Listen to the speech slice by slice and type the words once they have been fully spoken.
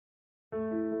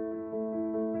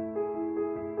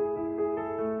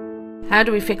How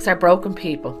Do We Fix Our Broken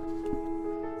People?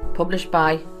 Published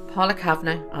by Paula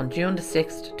Kavanagh on June the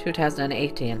 6th,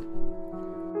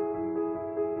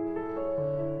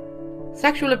 2018.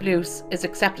 Sexual abuse is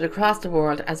accepted across the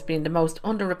world as being the most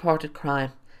underreported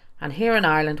crime, and here in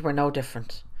Ireland we're no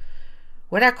different.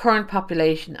 With our current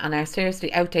population and our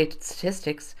seriously outdated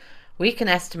statistics, we can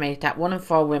estimate that 1 in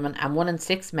 4 women and 1 in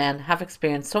 6 men have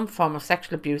experienced some form of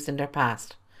sexual abuse in their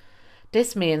past.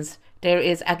 This means there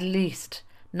is at least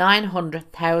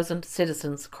 900,000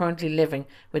 citizens currently living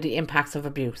with the impacts of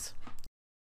abuse.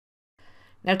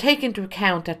 Now take into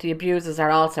account that the abusers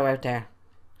are also out there.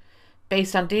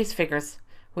 Based on these figures,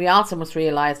 we also must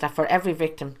realise that for every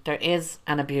victim there is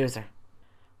an abuser.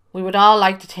 We would all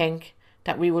like to think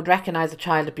that we would recognise a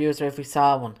child abuser if we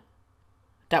saw one,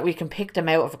 that we can pick them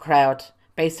out of a crowd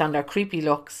based on their creepy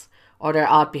looks or their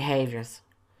odd behaviours.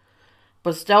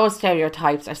 But those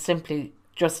stereotypes are simply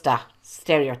just that,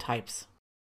 stereotypes.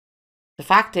 The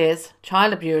fact is,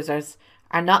 child abusers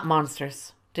are not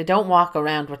monsters. They don't walk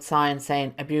around with signs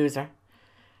saying abuser.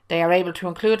 They are able to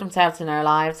include themselves in our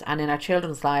lives and in our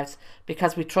children's lives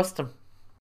because we trust them.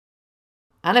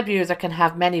 An abuser can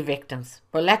have many victims,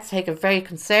 but let's take a very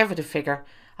conservative figure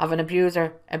of an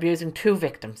abuser abusing 2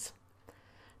 victims.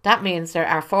 That means there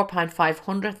are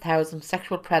 4,500,000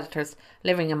 sexual predators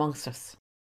living amongst us.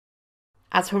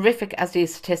 As horrific as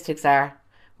these statistics are,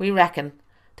 we reckon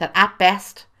that at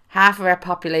best, half of our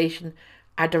population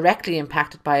are directly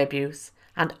impacted by abuse,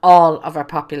 and all of our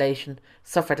population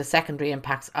suffer the secondary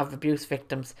impacts of abuse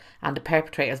victims and the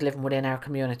perpetrators living within our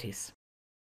communities.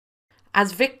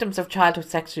 As victims of childhood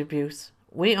sexual abuse,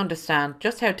 we understand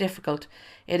just how difficult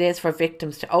it is for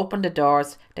victims to open the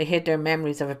doors they hid their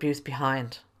memories of abuse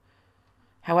behind.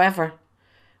 However,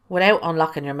 without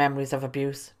unlocking your memories of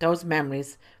abuse, those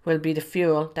memories will be the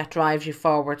fuel that drives you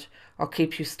forward or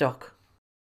keeps you stuck.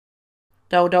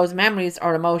 Though those memories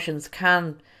or emotions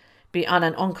can be on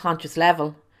an unconscious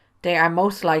level, they are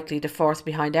most likely the force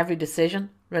behind every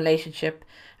decision, relationship,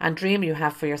 and dream you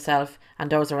have for yourself and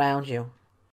those around you.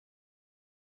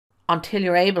 Until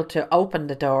you're able to open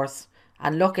the doors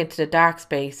and look into the dark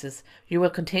spaces, you will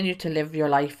continue to live your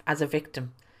life as a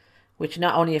victim, which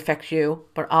not only affects you,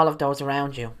 but all of those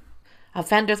around you.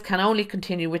 Offenders can only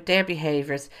continue with their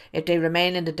behaviours if they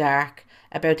remain in the dark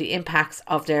about the impacts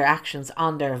of their actions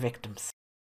on their victims.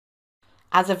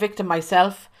 As a victim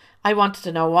myself, I wanted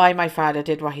to know why my father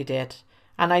did what he did,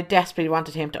 and I desperately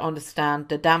wanted him to understand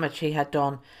the damage he had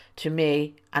done to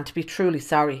me and to be truly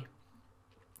sorry.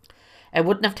 It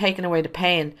wouldn't have taken away the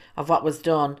pain of what was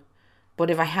done, but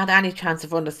if I had any chance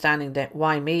of understanding the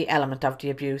why me element of the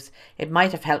abuse, it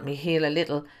might have helped me heal a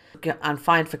little and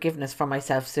find forgiveness for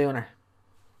myself sooner.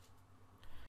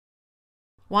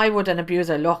 Why would an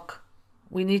abuser look?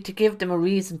 We need to give them a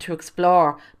reason to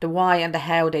explore the why and the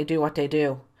how they do what they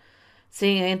do.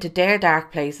 Seeing into their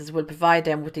dark places will provide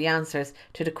them with the answers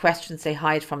to the questions they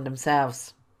hide from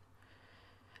themselves.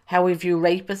 How we view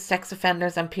rapists, sex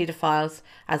offenders and paedophiles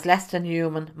as less than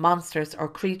human, monsters or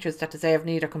creatures that deserve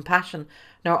neither compassion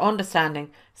nor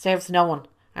understanding serves no one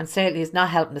and certainly is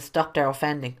not helping to stop their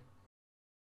offending.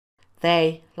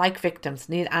 They, like victims,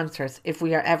 need answers if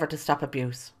we are ever to stop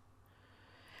abuse.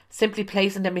 Simply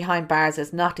placing them behind bars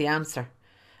is not the answer.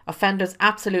 Offenders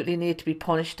absolutely need to be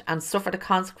punished and suffer the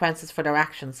consequences for their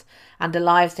actions and the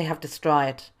lives they have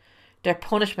destroyed. Their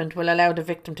punishment will allow the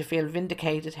victim to feel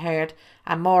vindicated, heard,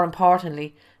 and more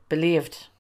importantly, believed.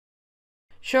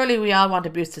 Surely we all want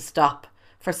abuse to stop,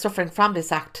 for suffering from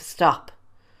this act to stop.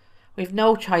 We have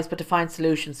no choice but to find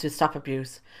solutions to stop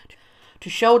abuse, to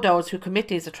show those who commit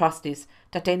these atrocities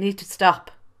that they need to stop.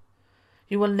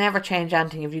 You will never change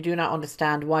anything if you do not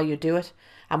understand why you do it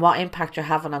and what impact you're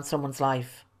having on someone's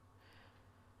life.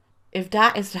 If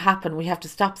that is to happen, we have to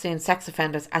stop seeing sex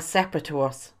offenders as separate to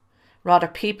us, rather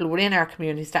people within our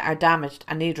communities that are damaged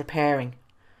and need repairing.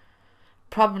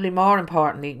 Probably more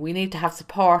importantly, we need to have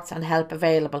supports and help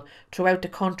available throughout the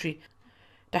country.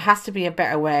 There has to be a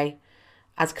better way,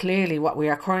 as clearly what we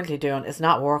are currently doing is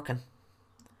not working.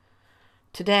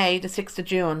 Today, the 6th of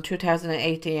June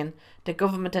 2018, the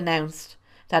government announced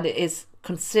that it is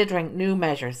considering new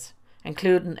measures,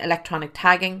 including electronic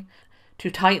tagging,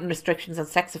 to tighten restrictions on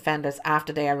sex offenders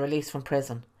after they are released from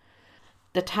prison.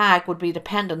 The tag would be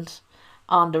dependent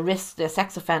on the risk the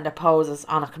sex offender poses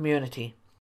on a community.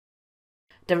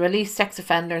 The released sex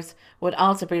offenders would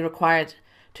also be required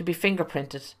to be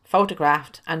fingerprinted,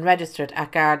 photographed and registered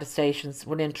at Garda stations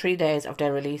within 3 days of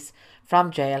their release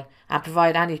from jail and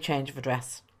provide any change of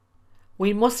address.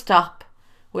 We must stop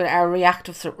with our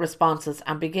reactive responses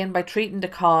and begin by treating the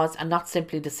cause and not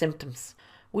simply the symptoms.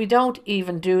 We don't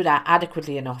even do that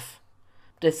adequately enough.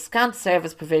 the scant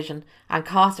service provision and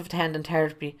cost of attending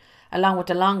therapy, along with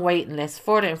the long waiting list,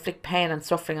 further inflict pain and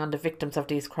suffering on the victims of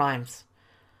these crimes.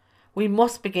 We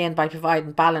must begin by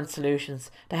providing balanced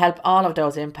solutions to help all of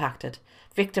those impacted,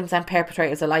 victims and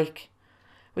perpetrators alike.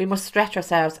 We must stretch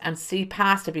ourselves and see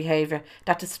past the behaviour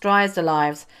that destroys the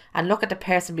lives and look at the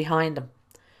person behind them.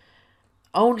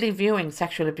 Only viewing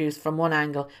sexual abuse from one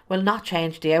angle will not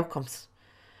change the outcomes.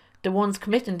 The ones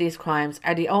committing these crimes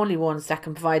are the only ones that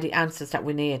can provide the answers that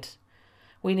we need.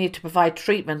 We need to provide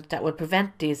treatment that will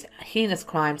prevent these heinous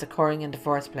crimes occurring in the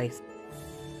first place.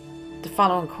 The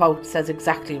following quote says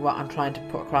exactly what I'm trying to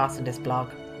put across in this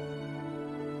blog.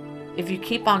 If you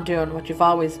keep on doing what you've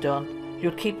always done,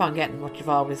 you'll keep on getting what you've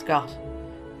always got.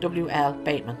 W.L.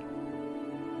 Bateman.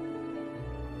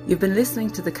 You've been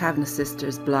listening to the Kavanagh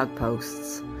Sisters blog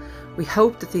posts. We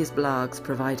hope that these blogs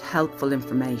provide helpful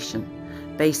information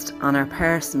based on our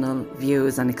personal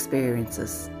views and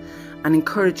experiences, and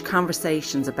encourage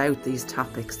conversations about these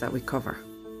topics that we cover.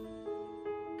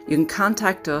 You can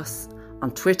contact us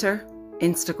on Twitter,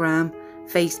 Instagram,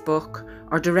 Facebook,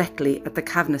 or directly at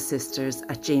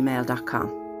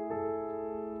thekavanaghsisters@gmail.com.